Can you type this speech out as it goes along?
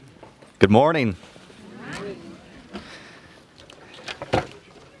Good morning.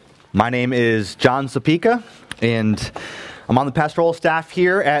 My name is John Sapika, and I'm on the pastoral staff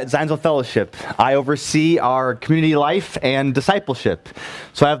here at Zionsville Fellowship. I oversee our community life and discipleship.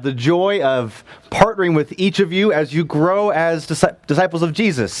 So I have the joy of partnering with each of you as you grow as disciples of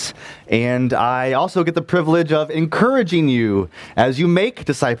Jesus. And I also get the privilege of encouraging you as you make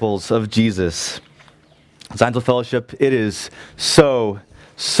disciples of Jesus. Zionsville Fellowship, it is so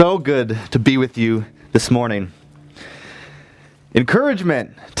good to be with you this morning.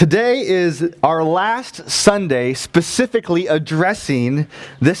 Encouragement. Today is our last Sunday specifically addressing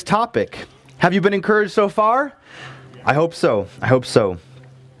this topic. Have you been encouraged so far? I hope so.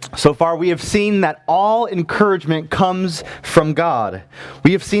 So far, we have seen that all encouragement comes from God.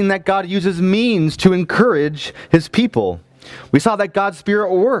 We have seen that God uses means to encourage His people. We saw that God's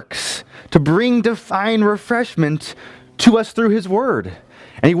Spirit works to bring divine refreshment to us through His Word.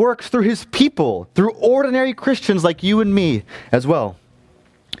 And He works through His people, through ordinary Christians like you and me as well.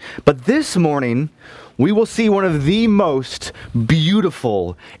 But this morning, we will see one of the most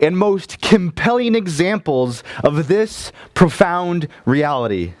beautiful and most compelling examples of this profound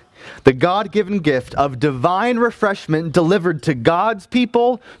reality. The God-given gift of divine refreshment delivered to God's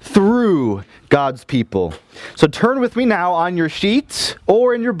people through God's people. So turn with me now on your sheets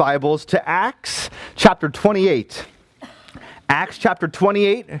or in your Bibles to Acts chapter 28. Acts chapter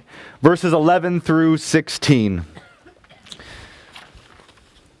 28, verses 11 through 16.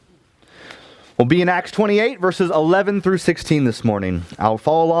 We'll be in Acts 28, verses 11 through 16 this morning. I'll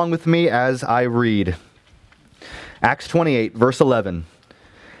follow along with me as I read. Acts 28, verse 11.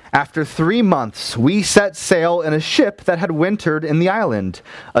 After 3 months, we set sail in a ship that had wintered in the island,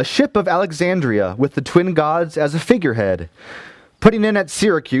 a ship of Alexandria with the twin gods as a figurehead. Putting in at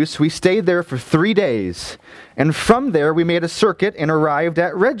Syracuse, we stayed there for 3 days, and from there we made a circuit and arrived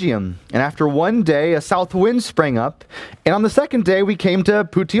at Rhegium. And after 1 day, a south wind sprang up, and on the second day we came to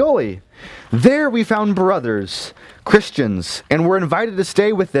Puteoli. There we found brothers, Christians, and were invited to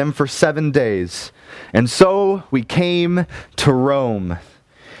stay with them for 7 days. And so we came to Rome.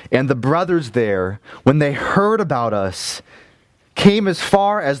 And the brothers there, when they heard about us, came as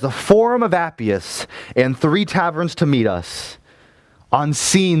far as the Forum of Appius and 3 taverns to meet us. On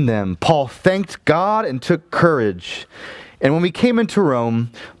seeing them, Paul thanked God and took courage. And when we came into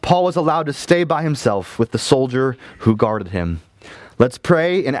Rome, Paul was allowed to stay by himself with the soldier who guarded him. Let's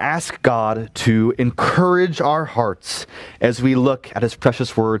pray and ask God to encourage our hearts as we look at His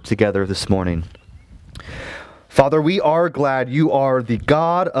precious word together this morning. Father, we are glad you are the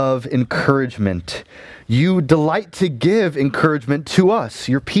God of encouragement. You delight to give encouragement to us,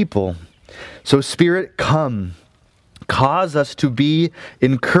 your people. So Spirit, come. Cause us to be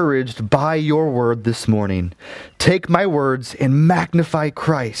encouraged by your word this morning. Take my words and magnify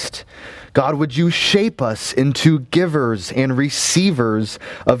Christ. God, would you shape us into givers and receivers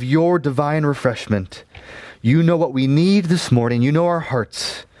of your divine refreshment? You know what we need this morning. You know our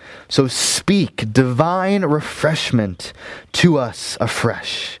hearts. So speak divine refreshment to us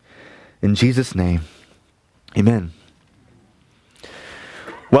afresh. In Jesus' name, amen.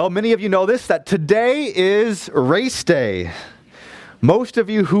 Well, many of you know this, that today is race day. Most of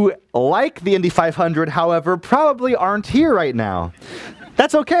you who like the Indy 500, however, probably aren't here right now.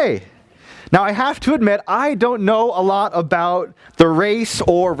 That's okay. Now, I have to admit, I don't know a lot about the race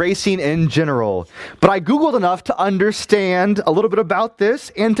or racing in general, but I Googled enough to understand a little bit about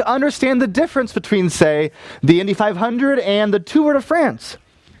this and to understand the difference between, say, the Indy 500 and the Tour de France.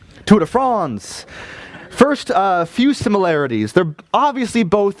 Tour de France. First, a few similarities. They're obviously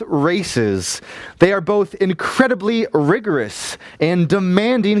both races. They are both incredibly rigorous and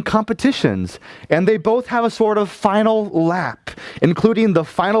demanding competitions. And they both have a sort of final lap, including the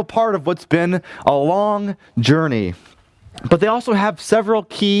final part of what's been a long journey. But they also have several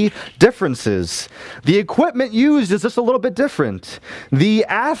key differences. The equipment used is just a little bit different. The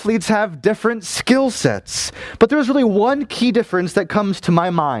athletes have different skill sets. But there's really one key difference that comes to my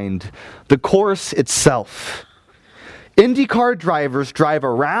mind: the course itself. IndyCar drivers drive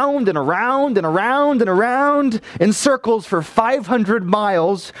around and around and around and around in circles for 500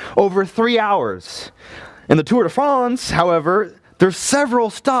 miles over 3 hours. In the Tour de France, however, there's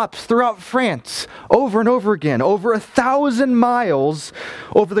several stops throughout France, over and over again, over 1,000 miles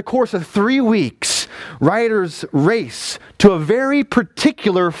over the course of 3 weeks. Riders race to a very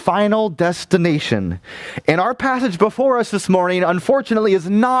particular final destination. And our passage before us this morning, unfortunately, is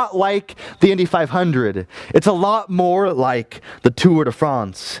not like the Indy 500. It's a lot more like the Tour de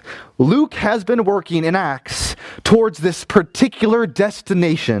France. Luke has been working in Acts towards this particular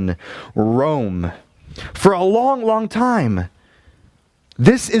destination, Rome, for a long, long time.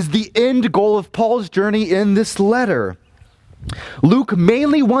 This is the end goal of Paul's journey in this letter. Luke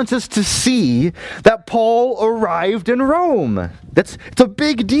mainly wants us to see that Paul arrived in Rome. It's a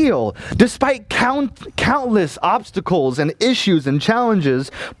big deal. Despite countless obstacles and issues and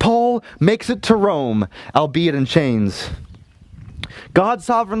challenges, Paul makes it to Rome, albeit in chains. God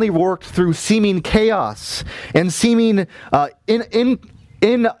sovereignly worked through seeming chaos and seeming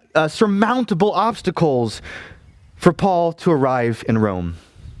insurmountable obstacles for Paul to arrive in Rome.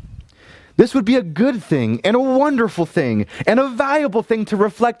 This would be a good thing and a wonderful thing and a valuable thing to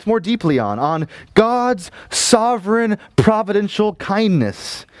reflect more deeply on God's sovereign providential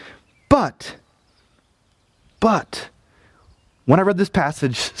kindness. But, when I read this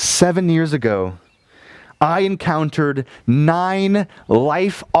passage 7 years ago, I encountered 9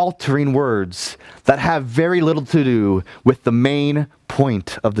 life-altering words that have very little to do with the main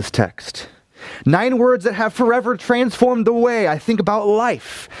point of this text. 9 words that have forever transformed the way I think about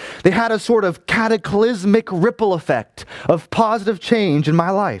life. They had a sort of cataclysmic ripple effect of positive change in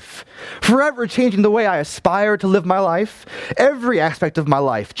my life, forever changing the way I aspire to live my life. Every aspect of my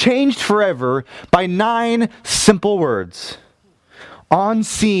life changed forever by 9 simple words. On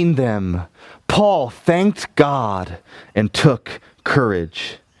seeing them, Paul thanked God and took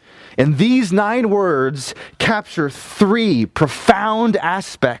courage. And these 9 words capture 3 profound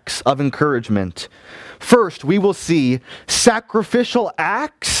aspects of encouragement. First, we will see sacrificial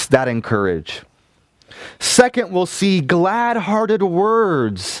acts that encourage. Second, we'll see glad-hearted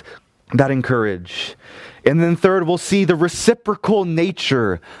words that encourage. And then third, we'll see the reciprocal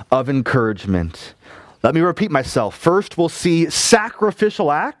nature of encouragement. Let me repeat myself. First, we'll see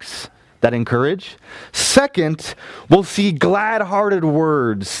sacrificial acts that encourage. Second, we'll see glad-hearted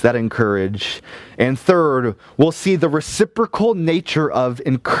words that encourage. And third, we'll see the reciprocal nature of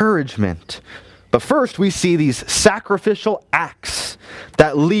encouragement. But first, we see these sacrificial acts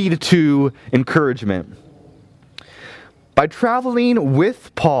that lead to encouragement. By traveling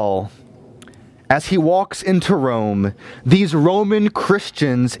with Paul as he walks into Rome, these Roman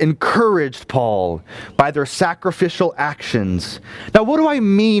Christians encouraged Paul by their sacrificial actions. Now, what do I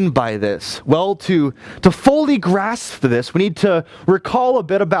mean by this? Well, to fully grasp this, we need to recall a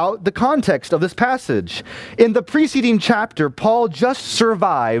bit about the context of this passage. In the preceding chapter, Paul just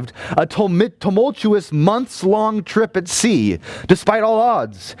survived a tumultuous months-long trip at sea, despite all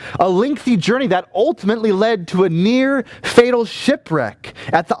odds. A lengthy journey that ultimately led to a near-fatal shipwreck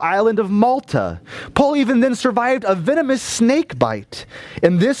at the island of Malta. Paul even then survived a venomous snake bite.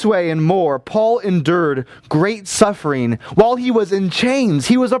 In this way and more, Paul endured great suffering while he was in chains.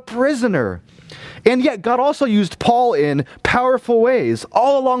 He was a prisoner. And yet God also used Paul in powerful ways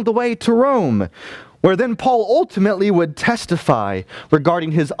all along the way to Rome, where then Paul ultimately would testify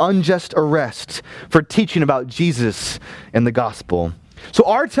regarding his unjust arrest for teaching about Jesus and the gospel. So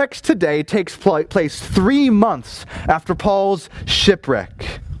our text today takes place 3 months after Paul's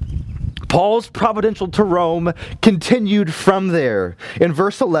shipwreck. Paul's providential to Rome continued from there. In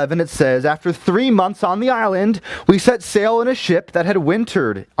verse 11 it says, "After 3 months on the island, we set sail in a ship that had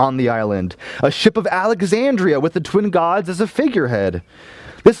wintered on the island, a ship of Alexandria with the twin gods as a figurehead."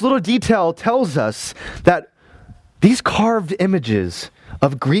 This little detail tells us that these carved images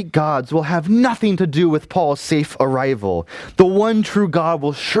of Greek gods will have nothing to do with Paul's safe arrival. The one true God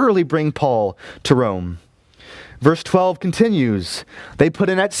will surely bring Paul to Rome. Verse 12 continues, "They put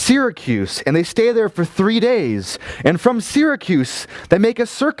in at Syracuse, and they stay there for 3 days. And from Syracuse, they make a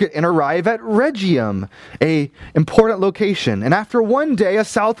circuit and arrive at Rhegium, an important location. And after 1 day, a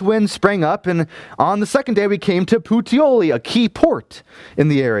south wind sprang up, and on the 2nd day, we came to Puteoli, a key port in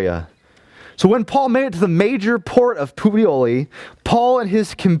the area." So when Paul made it to the major port of Puteoli, Paul and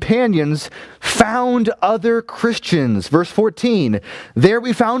his companions found other Christians. Verse 14, "There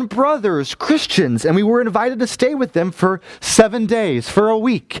we found brothers, Christians, and we were invited to stay with them for 7 days, for a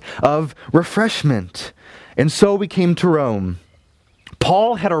week of refreshment. And so we came to Rome."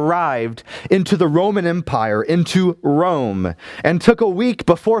 Paul had arrived into the Roman Empire, into Rome, and took a week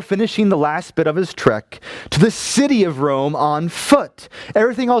before finishing the last bit of his trek to the city of Rome on foot.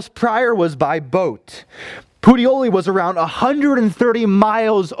 Everything else prior was by boat. Puteoli was around 130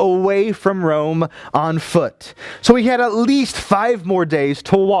 miles away from Rome on foot, so he had at least 5 more days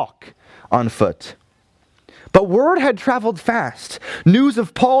to walk on foot. But word had traveled fast. News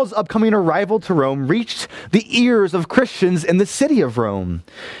of Paul's upcoming arrival to Rome reached the ears of Christians in the city of Rome.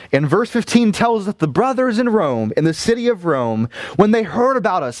 And verse 15 tells us the brothers in Rome, in the city of Rome, when they heard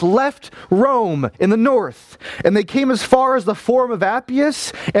about us, left Rome in the north, and they came as far as the Forum of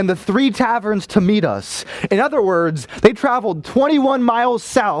Appius and the Three Taverns to meet us. In other words, they traveled 21 miles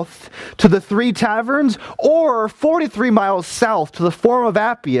south to the Three Taverns, or 43 miles south to the Forum of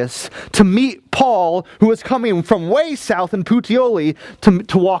Appius to meet Paul, who was coming from way south in Puteoli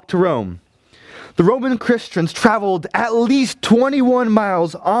to walk to Rome. The Roman Christians traveled at least 21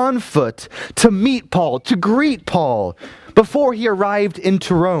 miles on foot to meet Paul, to greet Paul, before he arrived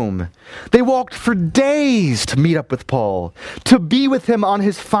into Rome. They walked for days to meet up with Paul, to be with him on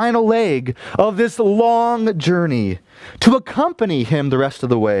his final leg of this long journey, to accompany him the rest of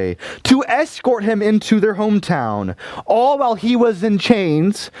the way, to escort him into their hometown, all while he was in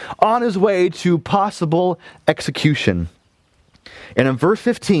chains on his way to possible execution. And in verse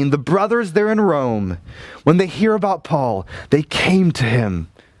 15, the brothers there in Rome, when they hear about Paul, they came to him.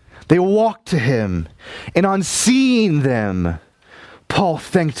 They walked to him. And on seeing them, Paul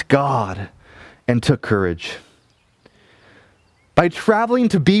thanked God and took courage. By traveling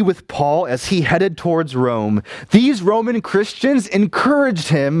to be with Paul as he headed towards Rome, these Roman Christians encouraged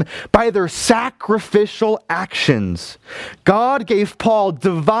him by their sacrificial actions. God gave Paul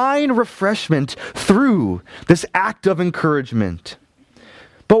divine refreshment through this act of encouragement.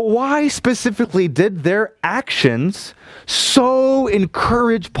 But why specifically did their actions so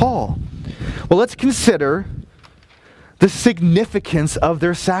encourage Paul? Well, let's consider the significance of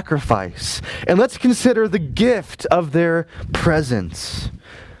their sacrifice. And let's consider the gift of their presence.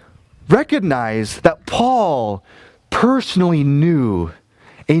 Recognize that Paul personally knew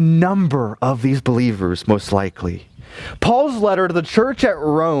a number of these believers, most likely. Paul's letter to the church at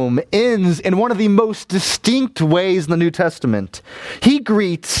Rome ends in one of the most distinct ways in the New Testament. He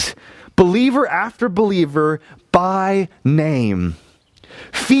greets believer after believer by name.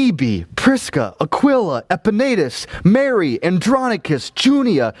 Phoebe, Prisca, Aquila, Epaenetus, Mary, Andronicus,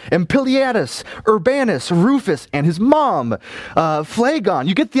 Junia, Ampliatus, Urbanus, Rufus, and his mom, Phlegon.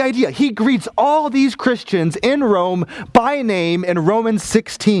 You get the idea. He greets all these Christians in Rome by name in Romans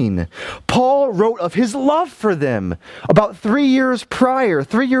 16. Paul wrote of his love for them about 3 years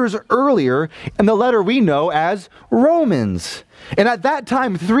earlier, in the letter we know as Romans. And at that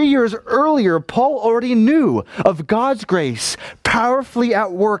time, 3 years earlier, Paul already knew of God's grace powerfully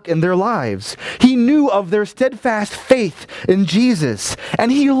at work in their lives. He knew of their steadfast faith in Jesus,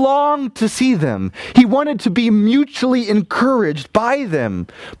 and he longed to see them. He wanted to be mutually encouraged by them,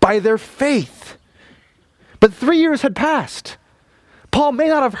 by their faith. But 3 years had passed. Paul may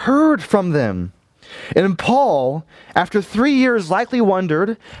not have heard from them. And Paul, after 3 years, likely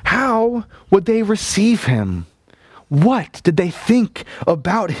wondered, how would they receive him? What did they think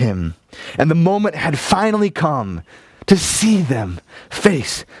about him? And the moment had finally come to see them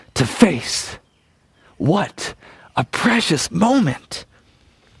face to face. What a precious moment.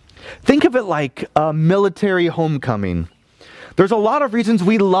 Think of it like a military homecoming. There's a lot of reasons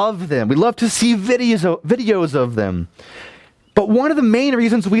we love them. We love to see videos of them. But one of the main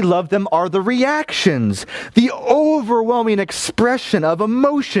reasons we love them are the reactions, the overwhelming expression of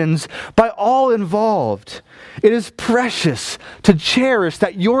emotions by all involved. It is precious to cherish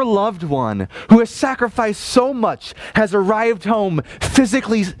that your loved one, who has sacrificed so much, has arrived home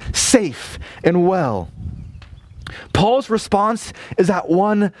physically safe and well. Paul's response is at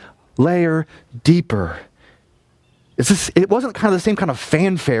one layer deeper. It wasn't kind of the same kind of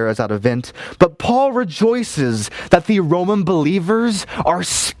fanfare as that event, but Paul rejoices that the Roman believers are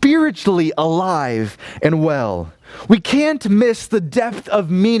spiritually alive and well. We can't miss the depth of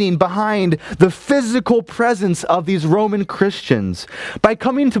meaning behind the physical presence of these Roman Christians. By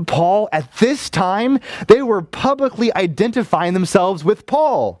coming to Paul at this time, they were publicly identifying themselves with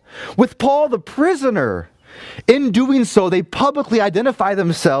Paul the prisoner. In doing so, they publicly identify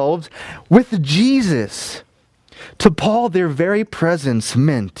themselves with Jesus. To Paul, their very presence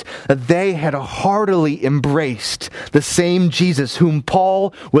meant that they had heartily embraced the same Jesus whom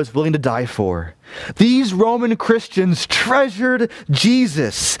Paul was willing to die for. These Roman Christians treasured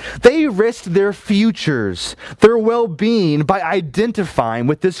Jesus. They risked their futures, their well-being, by identifying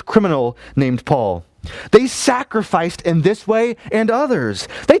with this criminal named Paul. They sacrificed in this way and others.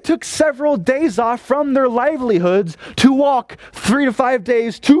 They took several days off from their livelihoods to walk 3 to 5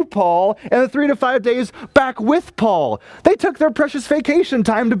 days to Paul and 3 to 5 days back with Paul. They took their precious vacation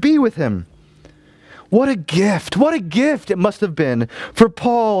time to be with him. What a gift it must have been for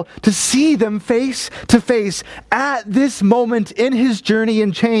Paul to see them face to face at this moment in his journey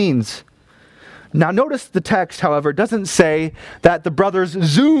in chains. Now notice the text, however, doesn't say that the brothers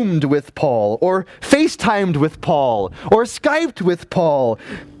Zoomed with Paul, or FaceTimed with Paul, or Skyped with Paul.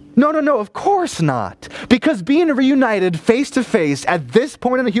 No, of course not. Because being reunited face to face at this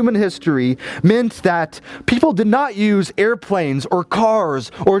point in human history meant that people did not use airplanes or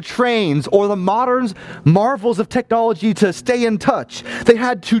cars or trains or the modern marvels of technology to stay in touch. They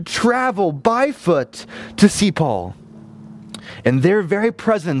had to travel by foot to see Paul. And their very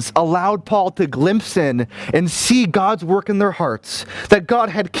presence allowed Paul to glimpse in and see God's work in their hearts, that God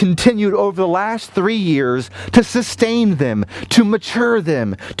had continued over the last 3 years to sustain them, to mature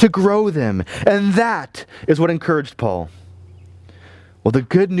them, to grow them. And that is what encouraged Paul. Well, the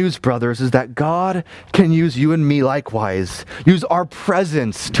good news, brothers, is that God can use you and me likewise, use our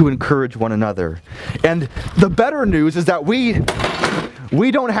presence to encourage one another. And the better news is that we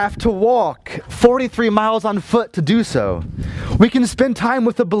don't have to walk 43 miles on foot to do so. We can spend time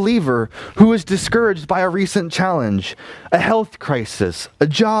with a believer who is discouraged by a recent challenge, a health crisis, a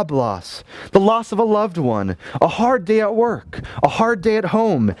job loss, the loss of a loved one, a hard day at work, a hard day at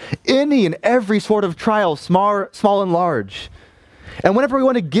home, any and every sort of trial, small and large. And whenever we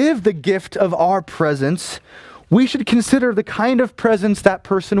want to give the gift of our presence, we should consider the kind of presence that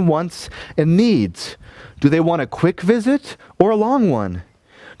person wants and needs. Do they want a quick visit or a long one?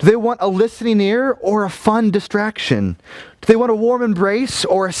 Do they want a listening ear or a fun distraction? Do they want a warm embrace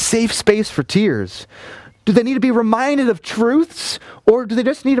or a safe space for tears? Do they need to be reminded of truths, or do they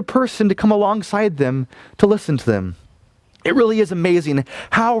just need a person to come alongside them to listen to them? It really is amazing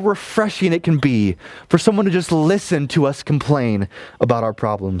how refreshing it can be for someone to just listen to us complain about our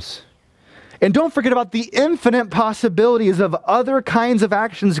problems. And don't forget about the infinite possibilities of other kinds of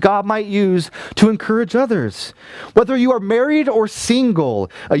actions God might use to encourage others. Whether you are married or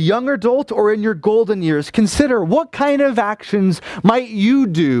single, a young adult or in your golden years, consider what kind of actions might you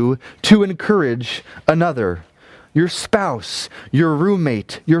do to encourage another. Your spouse, your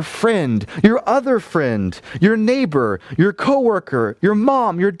roommate, your friend, your other friend, your neighbor, your coworker, your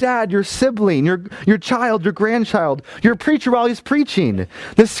mom, your dad, your sibling, your child, your grandchild, your preacher while he's preaching.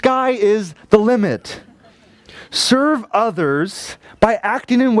 The sky is the limit. Serve others by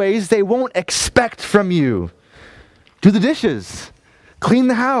acting in ways they won't expect from you. Do the dishes. Clean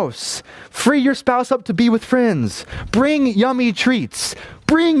the house. Free your spouse up to be with friends. Bring yummy treats.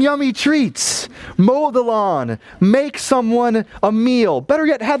 Mow the lawn. Make someone a meal. Better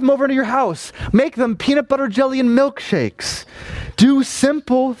yet, have them over to your house. Make them peanut butter jelly and milkshakes. Do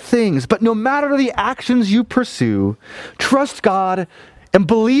simple things, but no matter the actions you pursue, trust God and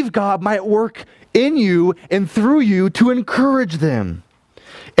believe God might work in you and through you to encourage them.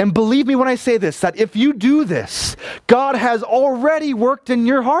 And believe me when I say this, that if you do this, God has already worked in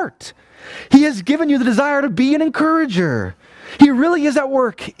your heart. He has given you the desire to be an encourager. He really is at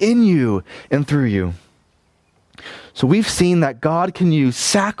work in you and through you. So we've seen that God can use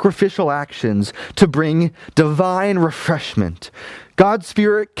sacrificial actions to bring divine refreshment. God's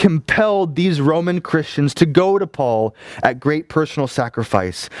Spirit compelled these Roman Christians to go to Paul at great personal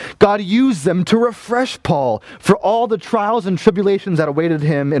sacrifice. God used them to refresh Paul for all the trials and tribulations that awaited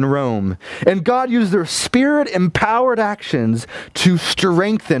him in Rome. And God used their Spirit-empowered actions to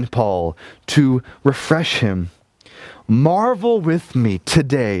strengthen Paul, to refresh him. Marvel with me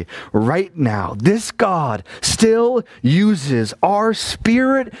today, right now. This God still uses our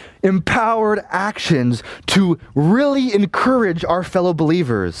Spirit-empowered actions to really encourage our fellow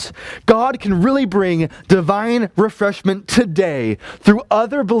believers. God can really bring divine refreshment today through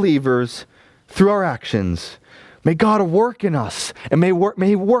other believers, through our actions. May God work in us, and may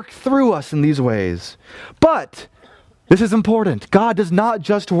He work through us in these ways. But this is important. God does not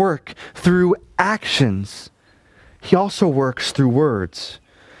just work through actions. He also works through words.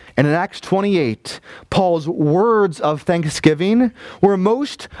 And in Acts 28, Paul's words of thanksgiving were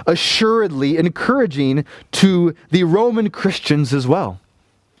most assuredly encouraging to the Roman Christians as well.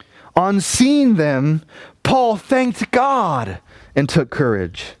 On seeing them, Paul thanked God and took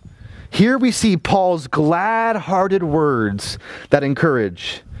courage. Here we see Paul's glad-hearted words that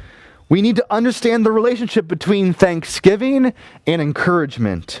encourage. We need to understand the relationship between thanksgiving and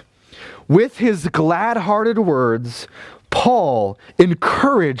encouragement. With his glad-hearted words, Paul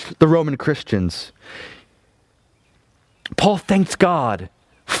encouraged the Roman Christians. Paul thanked God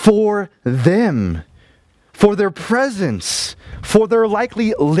for them, for their presence, for their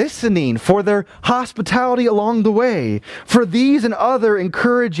likely listening, for their hospitality along the way, for these and other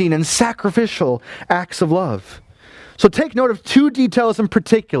encouraging and sacrificial acts of love. So take note of two details in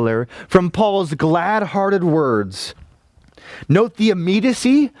particular from Paul's glad-hearted words. Note the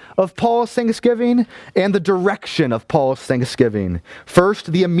immediacy of Paul's thanksgiving and the direction of Paul's thanksgiving.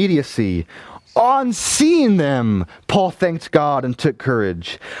 First, the immediacy. On seeing them, Paul thanked God and took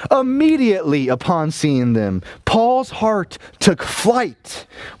courage. Immediately upon seeing them, Paul's heart took flight.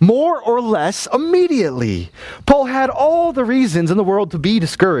 More or less immediately. Paul had all the reasons in the world to be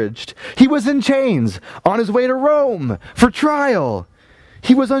discouraged. He was in chains, on his way to Rome for trial.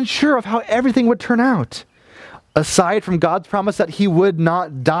 He was unsure of how everything would turn out. Aside from God's promise that he would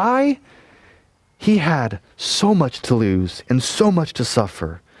not die, he had so much to lose and so much to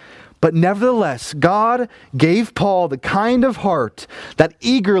suffer. But nevertheless, God gave Paul the kind of heart that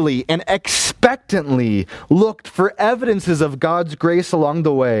eagerly and expectantly looked for evidences of God's grace along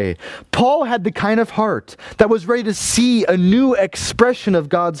the way. Paul had the kind of heart that was ready to see a new expression of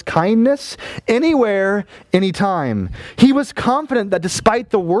God's kindness anywhere, anytime. He was confident that despite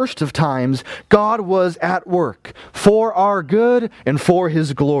the worst of times, God was at work for our good and for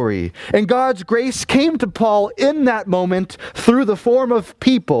his glory. And God's grace came to Paul in that moment through the form of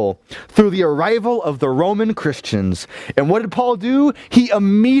people, through the arrival of the Roman Christians. And what did Paul do? He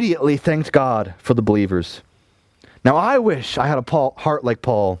immediately thanked God for the believers. Now, I wish I had a heart like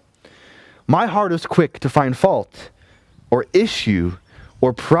Paul. My heart is quick to find fault or issue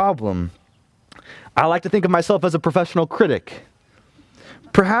or problem. I like to think of myself as a professional critic.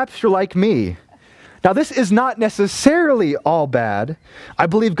 Perhaps you're like me. Now, this is not necessarily all bad. I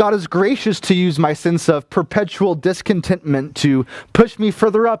believe God is gracious to use my sense of perpetual discontentment to push me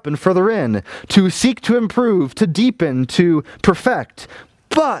further up and further in, to seek to improve, to deepen, to perfect.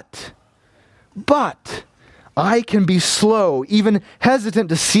 But, I can be slow, even hesitant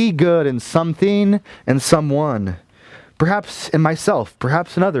to see good in something and someone. Perhaps in myself,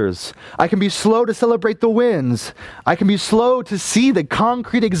 perhaps in others. I can be slow to celebrate the wins. I can be slow to see the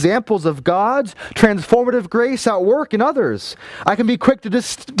concrete examples of God's transformative grace at work in others. I can be quick to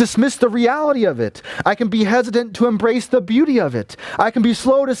dismiss the reality of it. I can be hesitant to embrace the beauty of it. I can be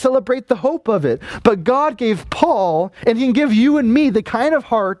slow to celebrate the hope of it. But God gave Paul, and he can give you and me, the kind of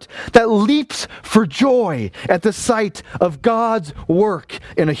heart that leaps for joy at the sight of God's work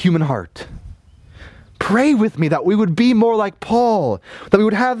in a human heart. Pray with me that we would be more like Paul, that we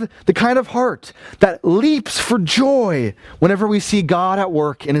would have the kind of heart that leaps for joy whenever we see God at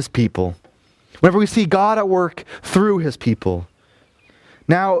work in his people, whenever we see God at work through his people.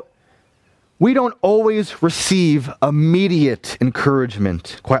 Now, we don't always receive immediate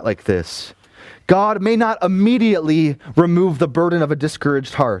encouragement quite like this. God may not immediately remove the burden of a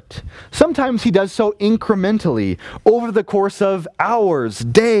discouraged heart. Sometimes he does so incrementally over the course of hours,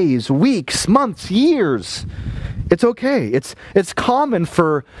 days, weeks, months, years. It's okay. It's common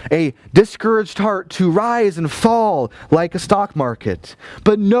for a discouraged heart to rise and fall like a stock market.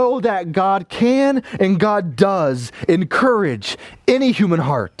 But know that God can and God does encourage any human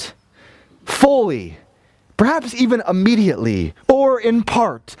heart fully. Perhaps even immediately, or in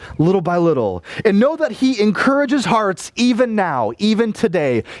part, little by little. And know that he encourages hearts even now, even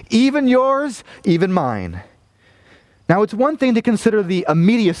today, even yours, even mine. Now, it's one thing to consider the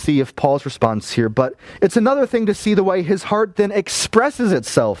immediacy of Paul's response here, but it's another thing to see the way his heart then expresses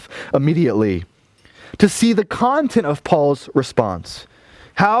itself immediately. To see the content of Paul's response.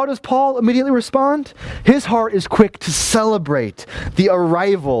 How does Paul immediately respond? His heart is quick to celebrate the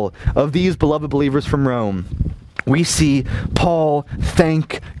arrival of these beloved believers from Rome. We see Paul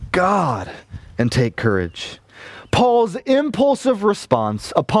thank God and take courage. Paul's impulsive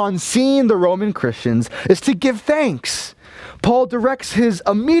response upon seeing the Roman Christians is to give thanks. Paul directs his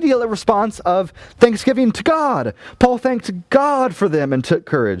immediate response of thanksgiving to God. Paul thanked God for them and took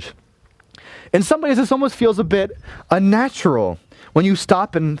courage. In some ways, this almost feels a bit unnatural when you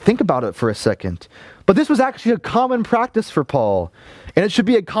stop and think about it for a second. But this was actually a common practice for Paul, and it should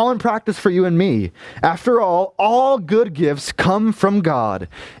be a common practice for you and me. After all good gifts come from God,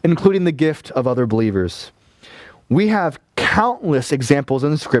 including the gift of other believers. We have countless examples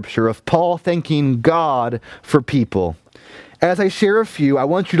in Scripture of Paul thanking God for people. As I share a few, I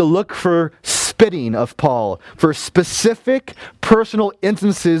want you to look for spitting of Paul, for specific personal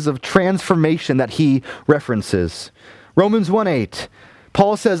instances of transformation that he references. Romans 1:8,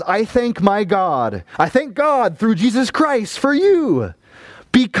 Paul says, I thank God through Jesus Christ for you,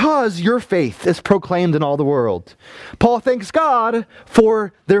 because your faith is proclaimed in all the world. Paul thanks God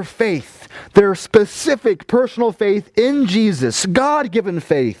for their faith, their specific personal faith in Jesus, God-given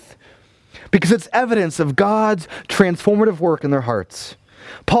faith, because it's evidence of God's transformative work in their hearts.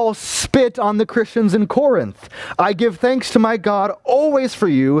 Paul spit on the Christians in Corinth. I give thanks to my God always for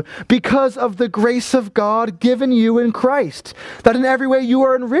you because of the grace of God given you in Christ, that in every way you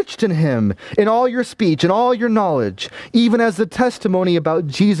are enriched in him, in all your speech and all your knowledge, even as the testimony about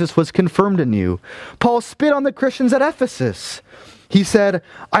Jesus was confirmed in you. Paul spit on the Christians at Ephesus. He said,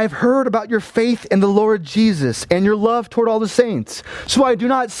 I have heard about your faith in the Lord Jesus and your love toward all the saints, so I do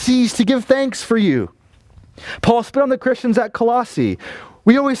not cease to give thanks for you. Paul spit on the Christians at Colossae.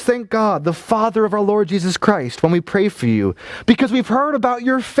 We always thank God, the Father of our Lord Jesus Christ, when we pray for you, because we've heard about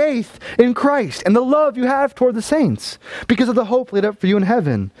your faith in Christ and the love you have toward the saints, because of the hope laid up for you in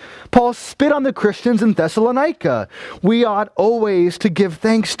heaven. Paul spit on the Christians in Thessalonica. We ought always to give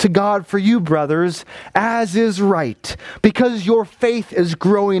thanks to God for you, brothers, as is right, because your faith is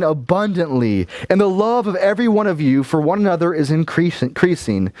growing abundantly, and the love of every one of you for one another is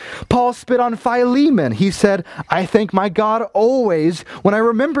increasing. Paul spit on Philemon. He said, I thank my God always when I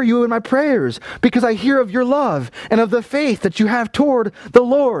remember you in my prayers, because I hear of your love and of the faith that you have toward the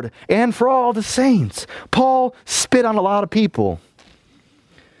Lord and for all the saints. Paul spit on a lot of people.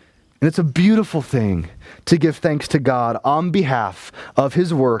 And it's a beautiful thing to give thanks to God on behalf of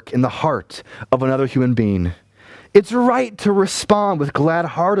his work in the heart of another human being. It's right to respond with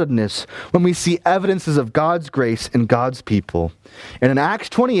glad-heartedness when we see evidences of God's grace in God's people. And in Acts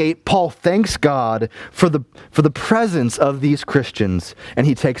 28, Paul thanks God for the presence of these Christians, and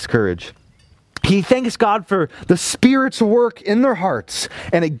he takes courage. He thanks God for the Spirit's work in their hearts,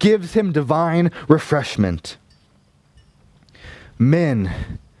 and it gives him divine refreshment.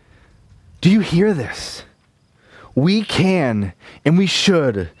 Men, do you hear this? We can and we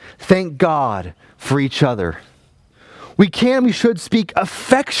should thank God for each other. We should speak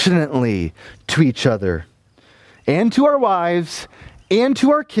affectionately to each other, and to our wives, and to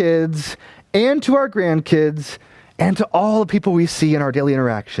our kids, and to our grandkids, and to all the people we see in our daily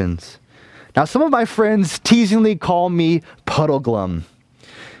interactions. Now, some of my friends teasingly call me Puddleglum,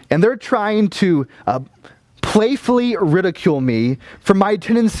 and they're trying to playfully ridicule me for my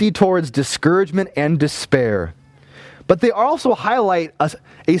tendency towards discouragement and despair. But they also highlight a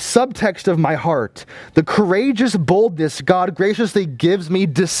subtext of my heart, the courageous boldness God graciously gives me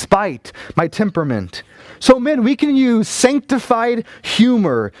despite my temperament. So men, we can use sanctified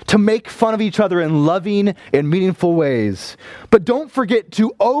humor to make fun of each other in loving and meaningful ways. But don't forget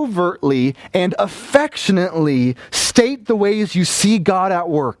to overtly and affectionately state the ways you see God at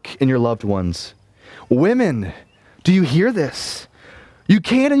work in your loved ones. Women, do you hear this? You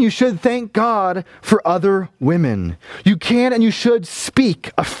can and you should thank God for other women. You can and you should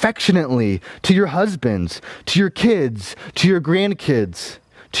speak affectionately to your husbands, to your kids, to your grandkids,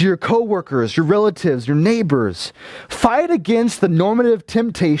 to your coworkers, your relatives, your neighbors. Fight against the normative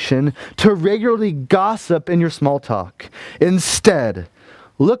temptation to regularly gossip in your small talk. Instead,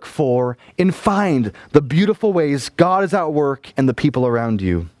 look for and find the beautiful ways God is at work in the people around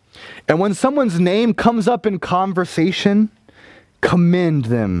you. And when someone's name comes up in conversation, commend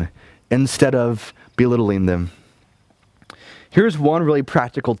them instead of belittling them. Here's one really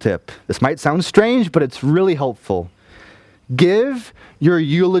practical tip. This might sound strange, but it's really helpful. Give your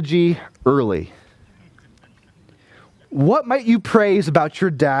eulogy early. What might you praise about your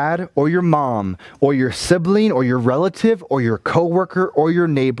dad or your mom or your sibling or your relative or your coworker or your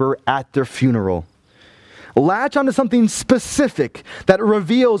neighbor at their funeral? Latch onto something specific that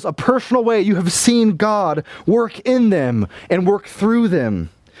reveals a personal way you have seen God work in them and work through them.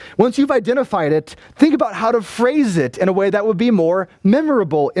 Once you've identified it, think about how to phrase it in a way that would be more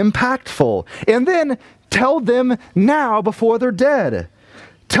memorable, impactful, and then tell them now before they're dead.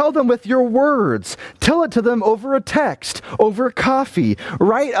 Tell them with your words. Tell it to them over a text, over coffee.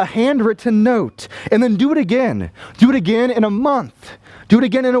 Write a handwritten note, and then do it again. Do it again in a month. Do it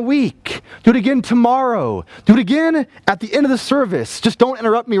again in a week. Do it again tomorrow. Do it again at the end of the service. Just don't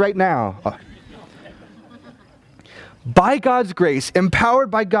interrupt me right now. By God's grace, empowered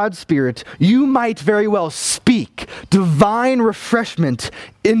by God's Spirit, you might very well speak divine refreshment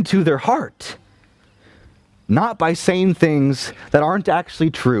into their heart. Not by saying things that aren't actually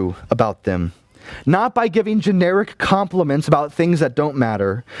true about them. Not by giving generic compliments about things that don't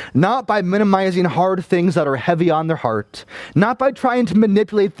matter. Not by minimizing hard things that are heavy on their heart. Not by trying to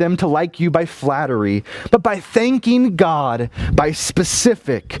manipulate them to like you by flattery, but by thanking God by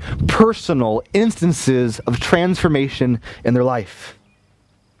specific, personal instances of transformation in their life.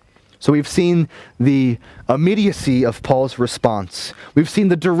 So we've seen the immediacy of Paul's response. We've seen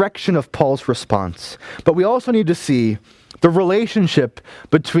the direction of Paul's response. But we also need to see the relationship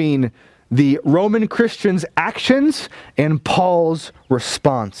between the Roman Christians' actions and Paul's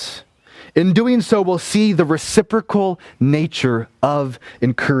response. In doing so, we'll see the reciprocal nature of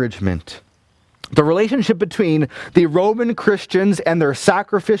encouragement. The relationship between the Roman Christians and their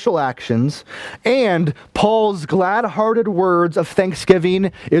sacrificial actions and Paul's glad-hearted words of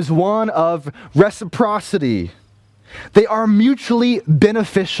thanksgiving is one of reciprocity. They are mutually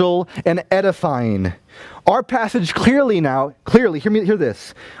beneficial and edifying. Our passage hear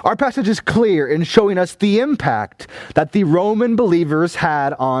this. Our passage is clear in showing us the impact that the Roman believers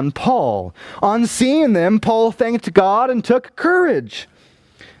had on Paul. On seeing them, Paul thanked God and took courage.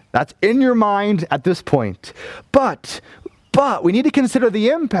 That's in your mind at this point. But we need to consider the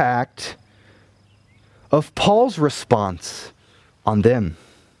impact of Paul's response on them.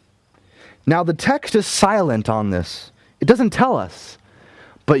 Now, the text is silent on this. It doesn't tell us.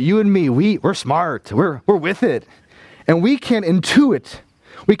 But you and me, we're smart. We're with it. And we can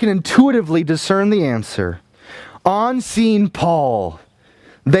intuitively discern the answer. On seeing Paul,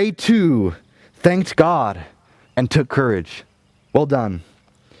 they too thanked God and took courage. Well done.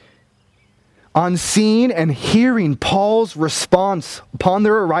 On seeing and hearing Paul's response upon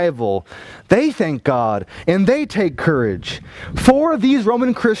their arrival, they thank God and they take courage. For these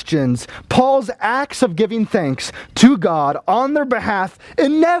Roman Christians, Paul's acts of giving thanks to God on their behalf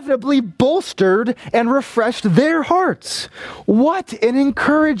inevitably bolstered and refreshed their hearts. What an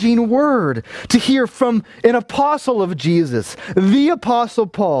encouraging word to hear from an apostle of Jesus, the Apostle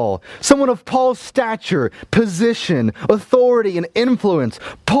Paul, someone of Paul's stature, position, authority, and influence.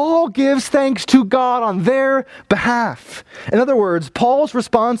 Paul gives thanks to God on their behalf. In other words, Paul's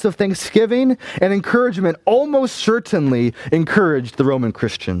response of thanksgiving and encouragement almost certainly encouraged the Roman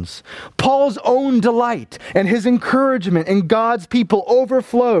Christians. Paul's own delight and his encouragement in God's people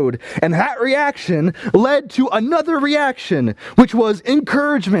overflowed, and that reaction led to another reaction, which was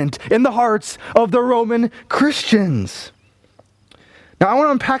encouragement in the hearts of the Roman Christians. Now, I want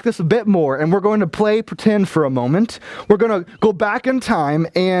to unpack this a bit more, and we're going to play pretend for a moment. We're going to go back in time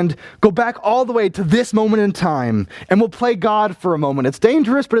and go back all the way to this moment in time, and we'll play God for a moment. It's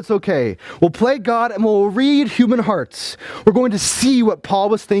dangerous, but it's okay. We'll play God, and we'll read human hearts. We're going to see what Paul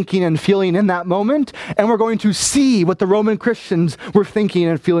was thinking and feeling in that moment, and we're going to see what the Roman Christians were thinking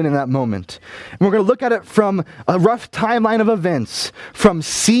and feeling in that moment. And we're going to look at it from a rough timeline of events, from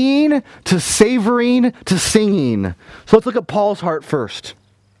seeing to savoring to singing. So let's look at Paul's heart first.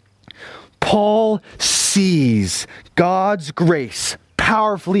 Paul sees God's grace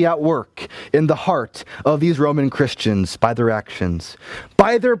powerfully at work in the heart of these Roman Christians by their actions.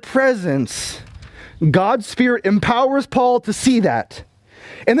 By their presence, God's Spirit empowers Paul to see that.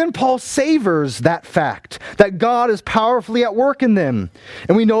 And then Paul savors that fact, that God is powerfully at work in them.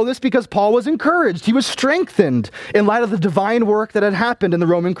 And we know this because Paul was encouraged. He was strengthened in light of the divine work that had happened in the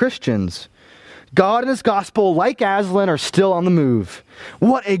Roman Christians. God and his gospel, like Aslan, are still on the move.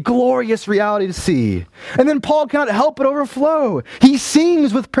 What a glorious reality to see. And then Paul cannot help but overflow. He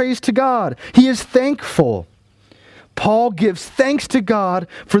sings with praise to God. He is thankful. Paul gives thanks to God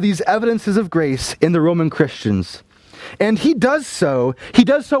for these evidences of grace in the Roman Christians. And he does so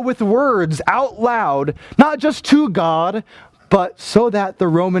with words out loud, not just to God, but so that the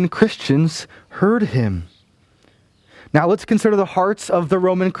Roman Christians heard him. Now let's consider the hearts of the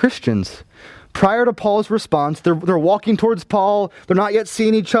Roman Christians. Prior to Paul's response, they're walking towards Paul, they're not yet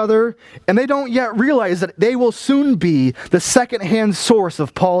seeing each other, and they don't yet realize that they will soon be the second-hand source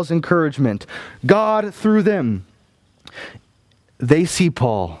of Paul's encouragement, God through them. They see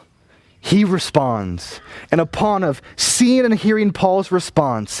Paul. He responds. And upon seeing and hearing Paul's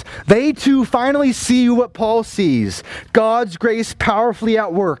response, they too finally see what Paul sees, God's grace powerfully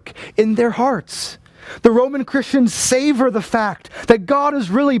at work in their hearts. The Roman Christians savor the fact that God is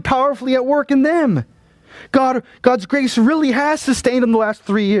really powerfully at work in them. God's grace really has sustained them the last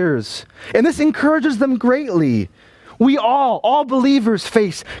 3 years. And this encourages them greatly. We all believers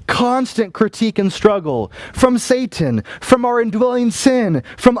face constant critique and struggle from Satan, from our indwelling sin,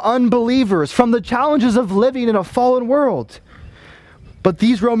 from unbelievers, from the challenges of living in a fallen world. But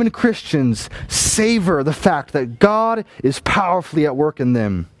these Roman Christians savor the fact that God is powerfully at work in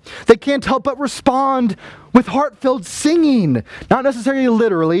them. They can't help but respond with heart-filled singing, not necessarily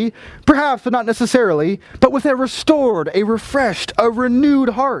literally, perhaps, but not necessarily, but with a restored, a refreshed, a renewed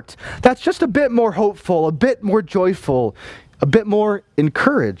heart. That's just a bit more hopeful, a bit more joyful, a bit more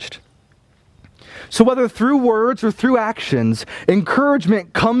encouraged. So whether through words or through actions,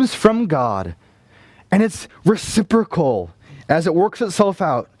 encouragement comes from God, and it's reciprocal as it works itself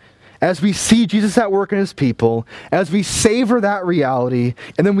out, as we see Jesus at work in his people, as we savor that reality,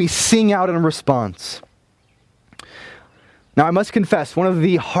 and then we sing out in response. Now, I must confess, one of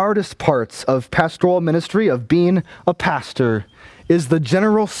the hardest parts of pastoral ministry, of being a pastor, is the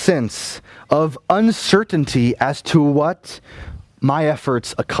general sense of uncertainty as to what my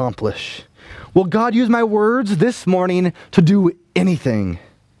efforts accomplish. Will God use my words this morning to do anything?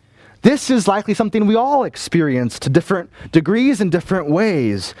 This is likely something we all experience to different degrees and different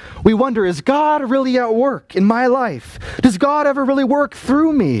ways. We wonder, is God really at work in my life? Does God ever really work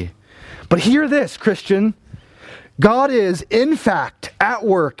through me? But hear this, Christian. God is, in fact, at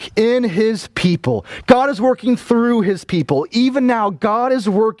work in his people. God is working through his people. Even now, God is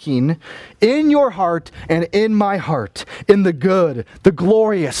working in your heart and in my heart, in the good, the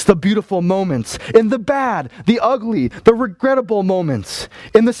glorious, the beautiful moments, in the bad, the ugly, the regrettable moments,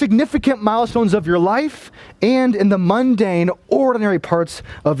 in the significant milestones of your life, and in the mundane, ordinary parts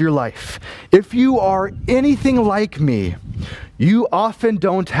of your life. If you are anything like me, you often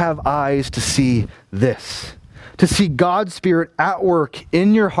don't have eyes to see this. To see God's Spirit at work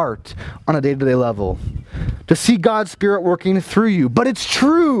in your heart on a day-to-day level. To see God's Spirit working through you. But it's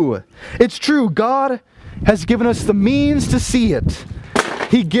true. It's true. God has given us the means to see it.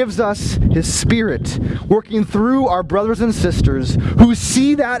 He gives us his Spirit working through our brothers and sisters who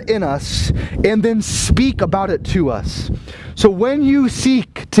see that in us and then speak about it to us. So when you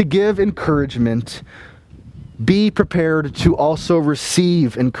seek to give encouragement, be prepared to also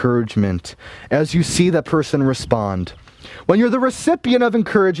receive encouragement as you see that person respond. When you're the recipient of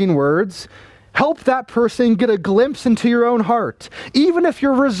encouraging words, help that person get a glimpse into your own heart. Even if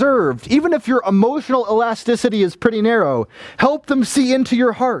you're reserved, even if your emotional elasticity is pretty narrow, help them see into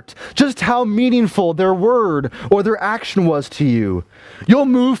your heart just how meaningful their word or their action was to you. You'll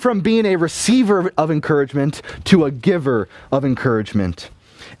move from being a receiver of encouragement to a giver of encouragement.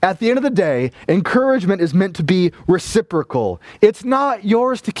 At the end of the day, encouragement is meant to be reciprocal. It's not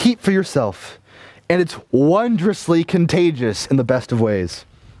yours to keep for yourself. And it's wondrously contagious in the best of ways.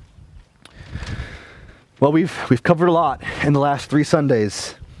 Well, we've covered a lot in the last 3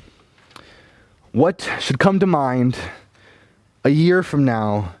 Sundays. What should come to mind a year from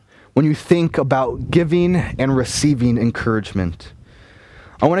now when you think about giving and receiving encouragement?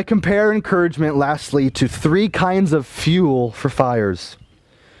 I want to compare encouragement, lastly, to 3 kinds of fuel for fires.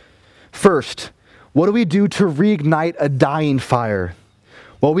 First, what do we do to reignite a dying fire?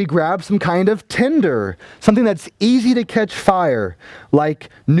 Well, we grab some kind of tinder, something that's easy to catch fire, like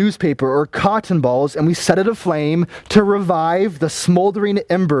newspaper or cotton balls, and we set it aflame to revive the smoldering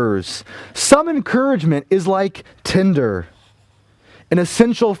embers. Some encouragement is like tinder, an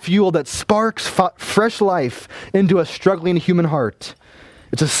essential fuel that sparks fresh life into a struggling human heart.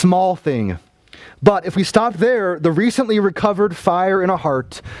 It's a small thing. But if we stop there, the recently recovered fire in a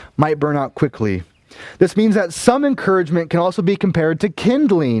heart might burn out quickly. This means that some encouragement can also be compared to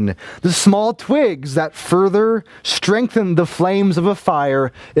kindling, the small twigs that further strengthen the flames of a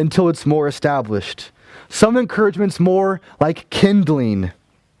fire until it's more established. Some encouragement's more like kindling.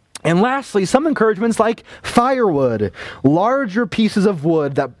 And lastly, some encouragement's like firewood, larger pieces of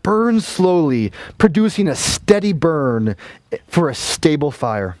wood that burn slowly, producing a steady burn for a stable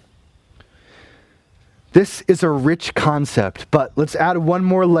fire. This is a rich concept, but let's add one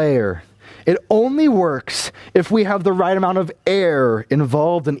more layer. It only works if we have the right amount of air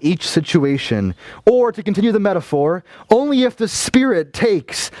involved in each situation. Or, to continue the metaphor, only if the Spirit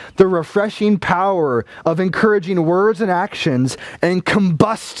takes the refreshing power of encouraging words and actions and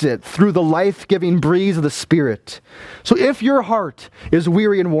combusts it through the life-giving breeze of the Spirit. So if your heart is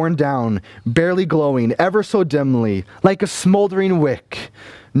weary and worn down, barely glowing, ever so dimly, like a smoldering wick,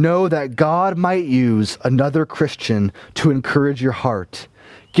 know that God might use another Christian to encourage your heart.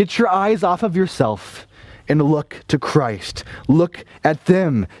 Get your eyes off of yourself and look to Christ. Look at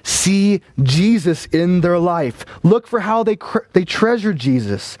them. See Jesus in their life. Look for how they treasure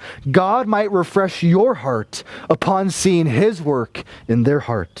Jesus. God might refresh your heart upon seeing his work in their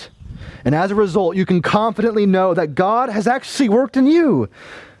heart. And as a result, you can confidently know that God has actually worked in you.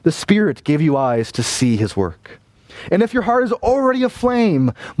 The Spirit gave you eyes to see his work. And if your heart is already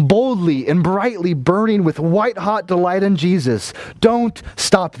aflame, boldly and brightly burning with white-hot delight in Jesus, don't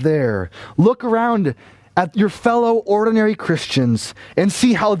stop there. Look around at your fellow ordinary Christians and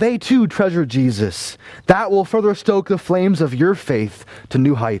see how they too treasure Jesus. That will further stoke the flames of your faith to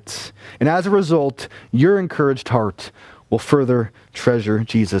new heights. And as a result, your encouraged heart will further treasure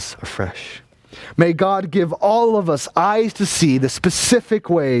Jesus afresh. May God give all of us eyes to see the specific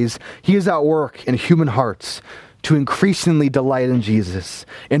ways he is at work in human hearts, to increasingly delight in Jesus.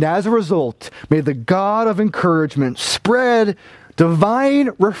 And as a result, may the God of encouragement spread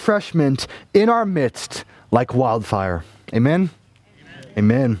divine refreshment in our midst like wildfire. Amen?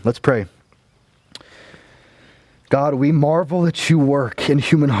 Amen. Let's pray. God, we marvel that you work in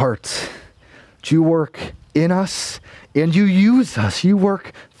human hearts, that you work in us, and you use us. You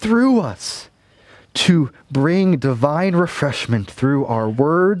work through us to bring divine refreshment through our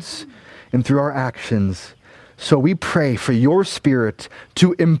words and through our actions. So we pray for your Spirit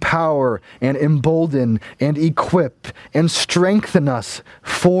to empower and embolden and equip and strengthen us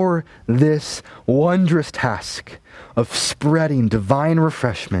for this wondrous task of spreading divine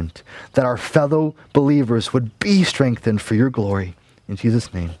refreshment, that our fellow believers would be strengthened for your glory. In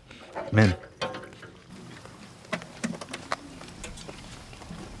Jesus' name, amen.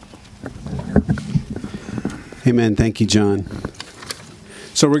 Amen. Thank you, John.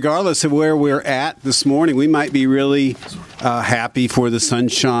 So regardless of where we're at this morning, we might be really happy for the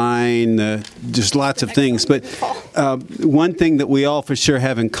sunshine, just lots of things. But one thing that we all for sure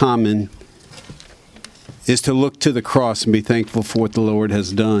have in common is to look to the cross and be thankful for what the Lord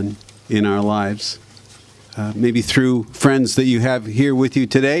has done in our lives. Maybe through friends that you have here with you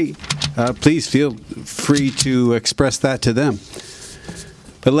today, please feel free to express that to them.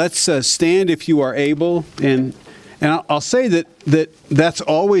 But let's stand if you are able, and I'll say that's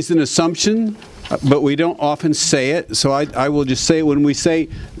always an assumption, but we don't often say it. So I will just say it when we say,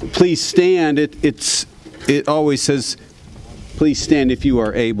 "Please stand." It always says, "Please stand if you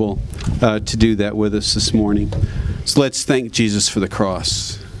are able to do that with us this morning." So let's thank Jesus for the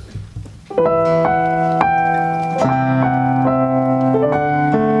cross.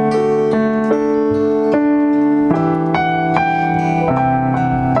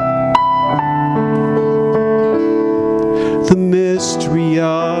 The mystery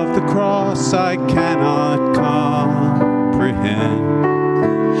of the cross I cannot comprehend,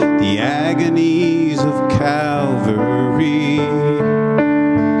 the agonies of Calvary.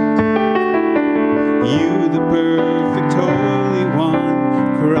 You, the perfect Holy One,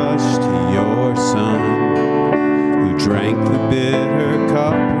 crushed your Son, who drank the bitter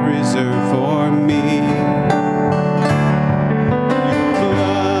cup reserved for me. Your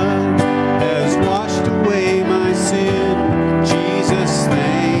blood has washed away my sin. Jesus,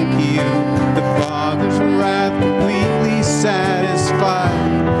 thank you. The Father's wrath completely satisfied.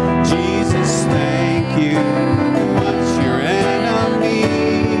 Jesus, thank you. Once your enemy,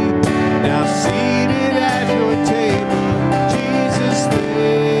 now seated at your table. Jesus, thank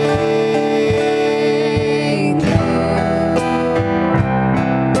you.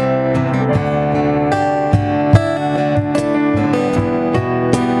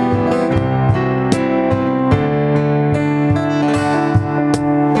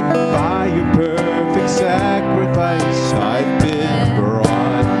 By your perfect sacrifice, I've been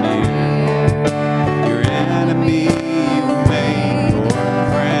brought near. Your enemy, you made your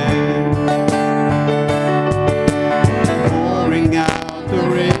friend. Pouring out the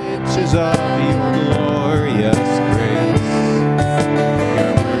riches of your glorious grace.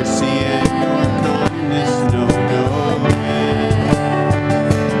 Your mercy and your kindness know no end.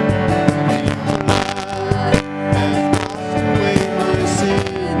 Has washed away my sin.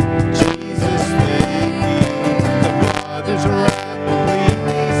 Jesus, thank you. The Father's wrath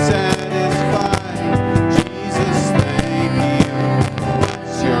completely satisfied. Jesus, thank you.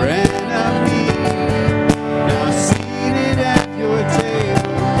 Once your enemy, now seated at your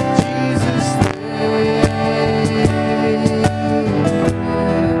table. Jesus,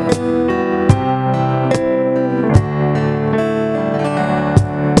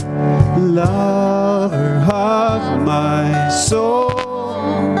 lover of my soul,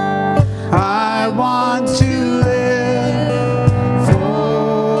 I want to live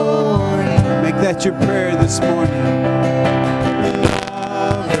for you. Make that your prayer this morning.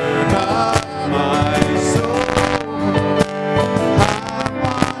 Lover of my soul, I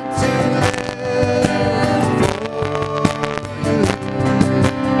want to live for you.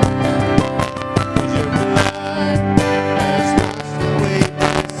 Your blood has washed away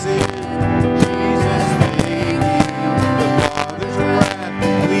my sin. Jesus, thank you. The Father's wrath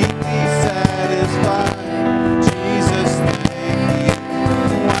completely satisfied. Jesus, thank you.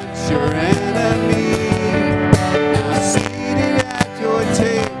 Once your enemy, now seated at your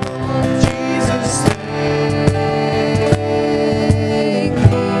table. Jesus, thank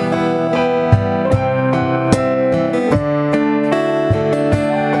you.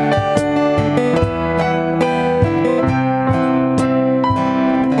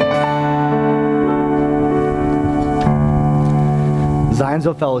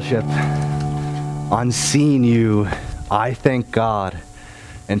 Zionsville Fellowship, on seeing you, I thank God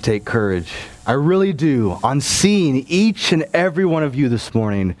and take courage. I really do. On seeing each and every one of you this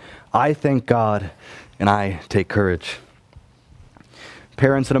morning, I thank God and I take courage.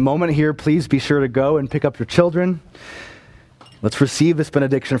 Parents, in a moment here, please be sure to go and pick up your children. Let's receive this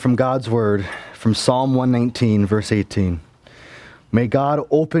benediction from God's word from Psalm 119, verse 18. May God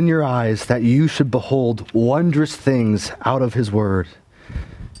open your eyes that you should behold wondrous things out of his word.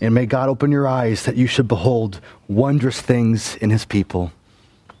 And may God open your eyes that you should behold wondrous things in his people.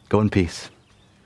 Go in peace.